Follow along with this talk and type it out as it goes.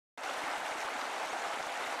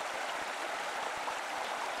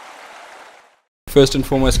First and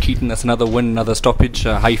foremost, Keaton, that's another win, another stoppage.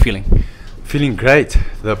 How are you feeling? Feeling great.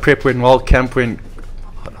 The prep went well, camp went,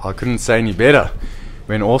 I couldn't say any better.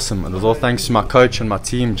 Went awesome. It was all thanks to my coach and my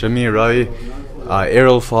team, Jimmy, Roy,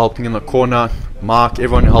 Errol for helping in the corner, Mark,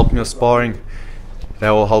 everyone who helped me with sparring. They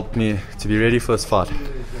all helped me to be ready for this fight.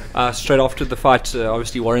 Straight after the fight,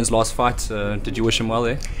 obviously Warren's last fight, did you wish him well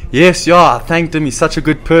there? Yes, yeah, I thanked him. He's such a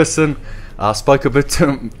good person. I spoke a bit to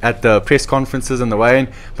him at the press conferences and the weigh-in,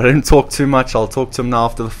 but I didn't talk too much. I'll talk to him now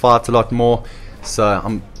after the fight a lot more. So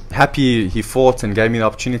I'm happy he fought and gave me the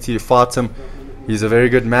opportunity to fight him. He's a very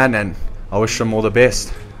good man and I wish him all the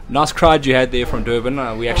best. Nice crowd you had there from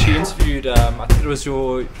Durban. We actually interviewed, I think it was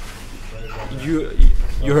your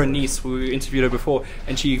niece. We interviewed her before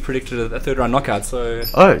and she predicted a third round knockout. So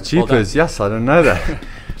oh, jeepers, yes, I didn't know that.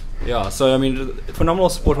 Yeah, so I mean, phenomenal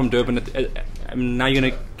support from Durban. Now you're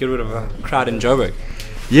going to get rid of a crowd in Joburg.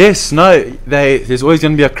 Yes, no, there's always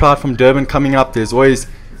going to be a crowd from Durban coming up. There's always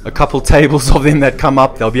a couple tables of them that come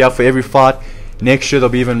up. They'll be out for every fight. Next year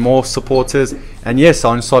there'll be even more supporters. And yes,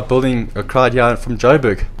 I'm going to start building a crowd here from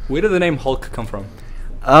Joburg. Where did the name Hulk come from?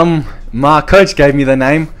 My coach gave me the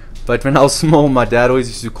name, but when I was small, my dad always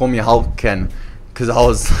used to call me Hulk, and because I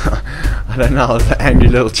was, I don't know, I was an angry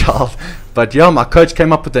little child. But yeah, my coach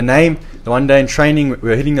came up with the name. The one day in training, we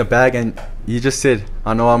were hitting a bag, and he just said,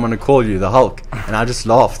 "I know I'm going to call you the Hulk," and I just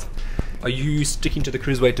laughed. Are you sticking to the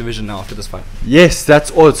cruiserweight division now after this fight? Yes,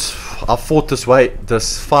 that's all. I fought this fight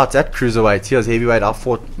at cruiserweight. Here's heavyweight. I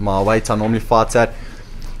fought my weight I normally fight at.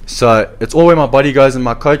 So it's all where my body goes and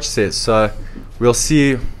my coach says. So we'll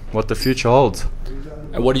see what the future holds.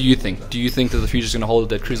 And what do you think? Do you think that the future is going to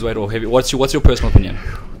hold at cruiserweight or heavy? What's your personal opinion?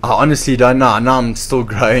 I honestly don't know. I know I'm still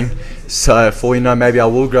growing. So for all you know, maybe I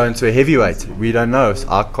will grow into a heavyweight. We don't know. So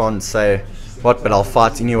I can't say what, but I'll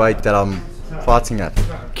fight any weight that I'm fighting at.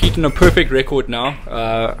 Keaton, a perfect record now.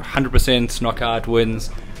 100% knockout wins.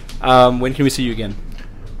 When can we see you again?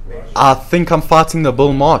 I think I'm fighting the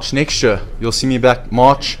Bull March next year. You'll see me back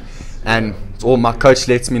March, and all my coach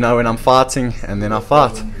lets me know when I'm fighting, and then I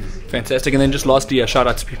fight. Fantastic. And then just lastly, a shout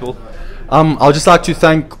out to people. I'll just like to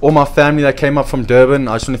thank all my family that came up from Durban.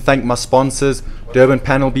 I just want to thank my sponsors, Durban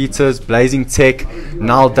Panel Beaters, Blazing Tech,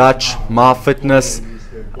 Nile Dutch, My Fitness,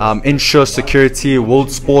 Insure Security,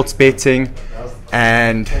 World Sports Betting,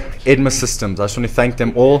 and Edma Systems. I just want to thank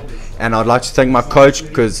them all, and I'd like to thank my coach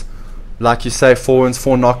because, like you say, 4 wins,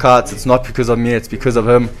 4 knockouts. It's not because of me, it's because of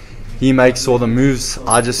him. He makes all the moves,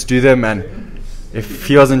 I just do them, and if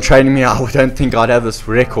he wasn't training me, I don't think I'd have this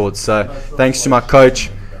record. So thanks to my coach,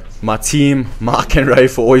 my team, Mark and Ray,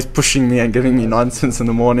 for always pushing me and giving me nonsense in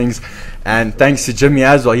the mornings, and thanks to Jimmy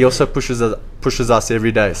as well. He also pushes us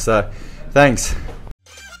every day. So thanks.